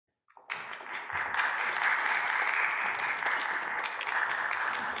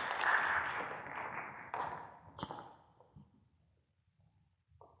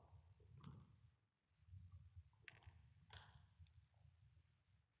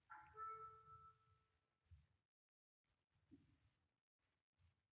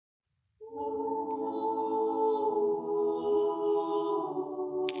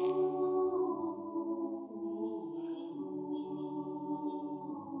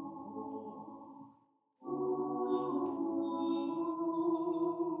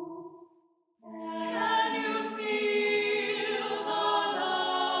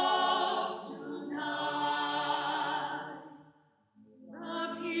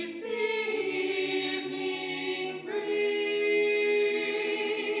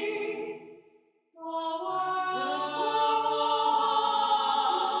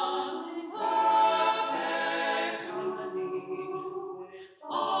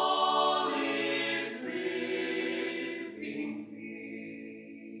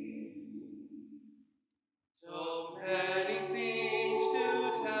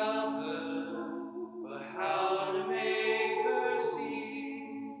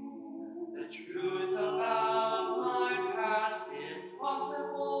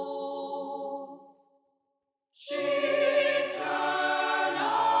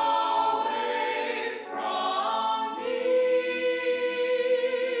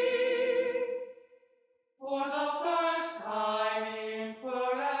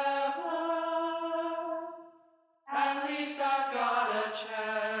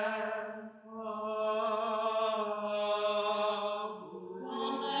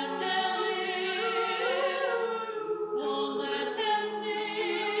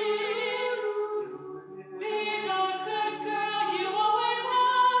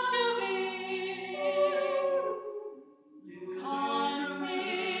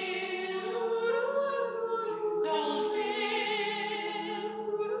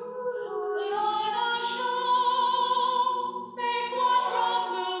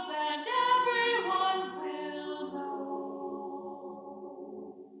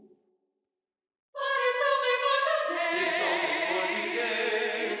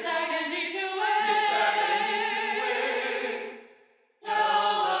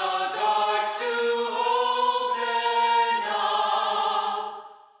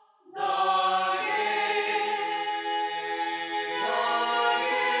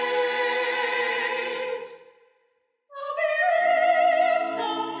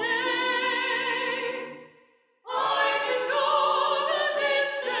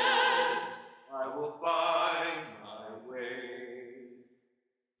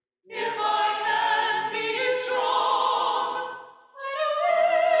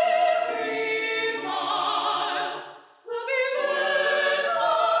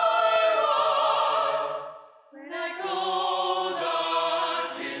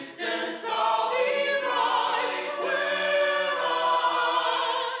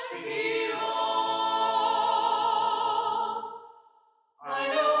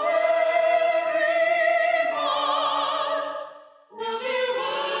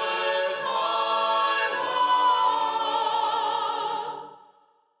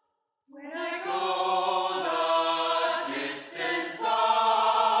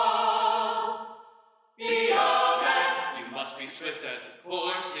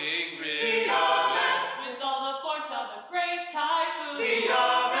coursing river, with all the force of a great typhoon, with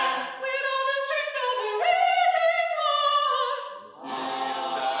all the strength of a raging flood.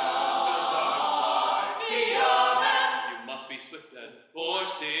 Mysterious as the dark side, you must be swift as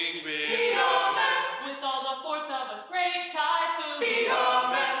coursing river, with all the force of a great typhoon, with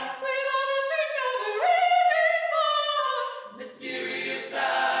all the strength of a raging flood. Mysterious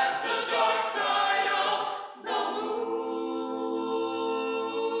as the dark side of the moon.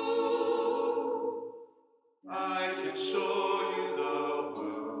 I can show you the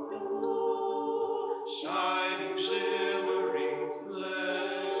world, shining, shimmering,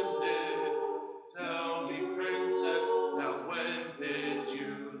 splendid. Tell me, princess, now when did you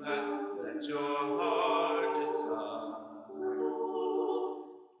last let your heart decide?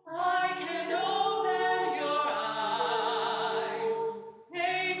 I can open your eyes,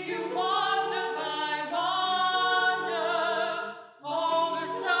 make you wander by wander, over,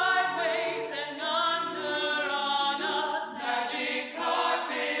 sideways, and under on a magic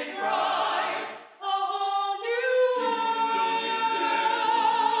carpet ride, a whole new Don't you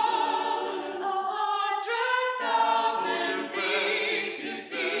world, 100,000 things to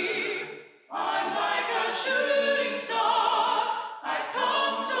see. I'm like a shooting star, I've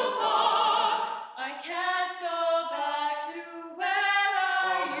come so far, I can't go back to where I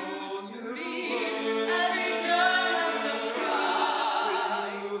used to